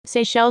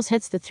Seychelles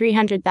hits the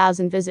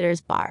 300,000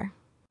 visitors bar.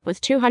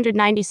 With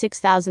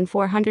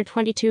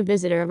 296,422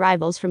 visitor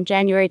arrivals from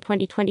January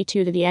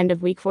 2022 to the end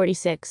of week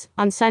 46,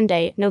 on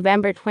Sunday,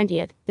 November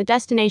 20th, the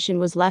destination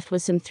was left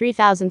with some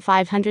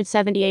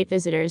 3,578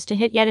 visitors to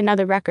hit yet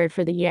another record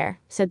for the year,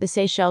 said the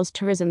Seychelles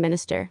tourism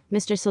minister,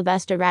 Mr.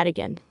 Sylvestre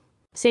Ratigan.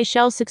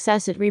 Seychelles'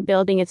 success at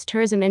rebuilding its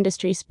tourism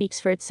industry speaks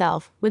for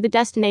itself, with the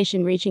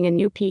destination reaching a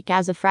new peak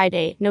as of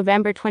Friday,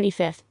 November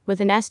 25th, with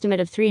an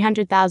estimate of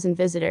 300,000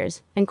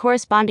 visitors, and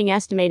corresponding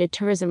estimated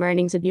tourism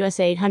earnings of US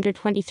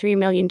 $823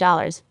 million,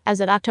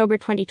 as of October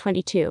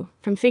 2022,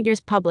 from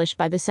figures published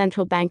by the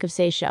Central Bank of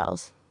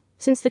Seychelles.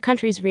 Since the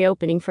country's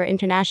reopening for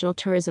international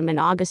tourism in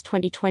August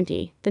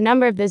 2020, the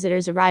number of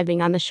visitors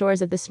arriving on the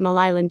shores of the small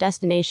island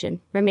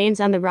destination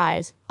remains on the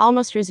rise,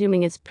 almost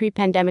resuming its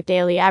pre-pandemic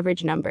daily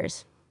average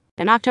numbers.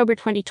 In October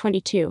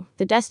 2022,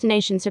 the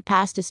destination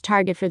surpassed its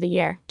target for the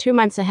year, 2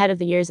 months ahead of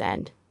the year's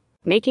end.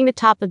 Making the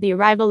top of the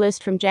arrival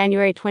list from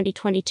January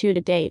 2022 to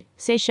date,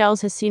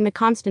 Seychelles has seen the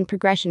constant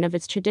progression of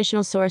its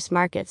traditional source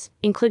markets,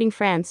 including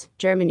France,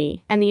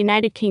 Germany, and the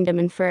United Kingdom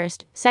in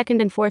first,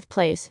 second and fourth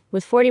place,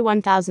 with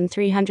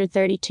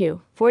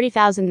 41,332,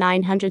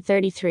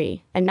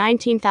 40,933, and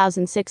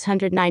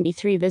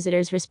 19,693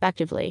 visitors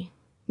respectively.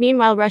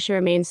 Meanwhile, Russia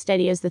remains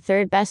steady as the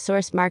third best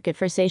source market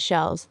for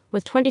Seychelles,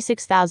 with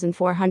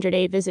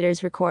 26,408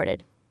 visitors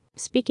recorded.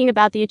 Speaking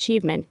about the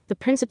achievement, the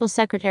Principal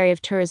Secretary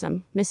of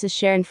Tourism, Mrs.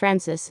 Sharon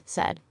Francis,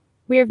 said,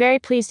 "We are very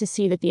pleased to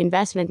see that the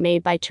investment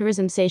made by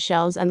Tourism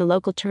Seychelles and the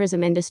local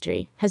tourism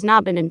industry has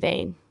not been in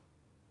vain.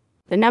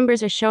 The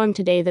numbers are showing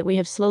today that we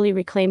have slowly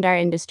reclaimed our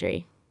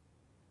industry.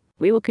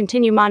 We will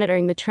continue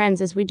monitoring the trends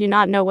as we do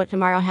not know what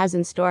tomorrow has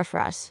in store for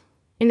us.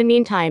 In the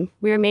meantime,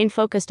 we remain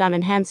focused on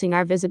enhancing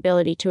our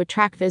visibility to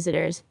attract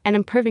visitors and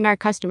improving our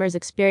customers'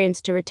 experience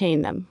to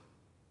retain them."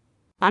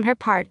 On her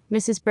part,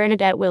 Mrs.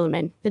 Bernadette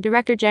Willemin, the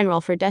Director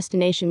General for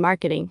Destination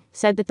Marketing,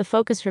 said that the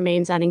focus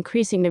remains on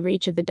increasing the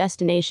reach of the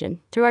destination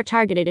through our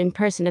targeted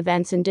in-person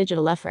events and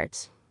digital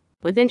efforts.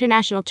 With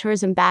international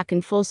tourism back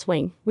in full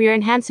swing, we are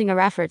enhancing our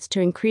efforts to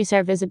increase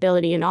our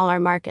visibility in all our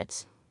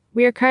markets.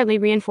 We are currently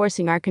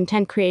reinforcing our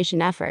content creation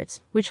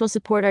efforts, which will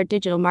support our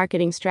digital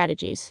marketing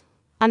strategies.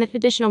 On the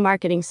traditional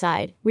marketing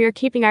side, we are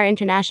keeping our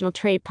international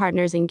trade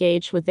partners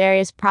engaged with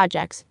various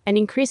projects and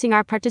increasing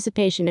our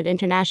participation at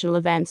international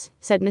events,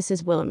 said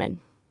Mrs. Willemin.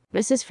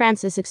 Mrs.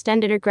 Francis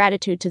extended her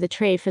gratitude to the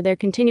trade for their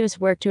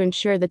continuous work to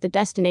ensure that the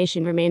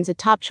destination remains a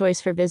top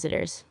choice for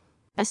visitors.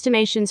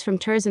 Estimations from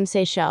Tourism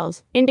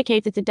Seychelles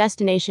indicate that the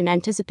destination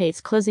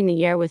anticipates closing the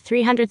year with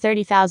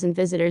 330,000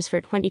 visitors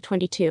for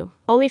 2022,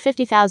 only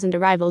 50,000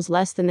 arrivals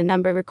less than the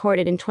number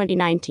recorded in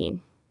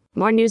 2019.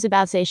 More news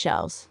about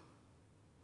Seychelles.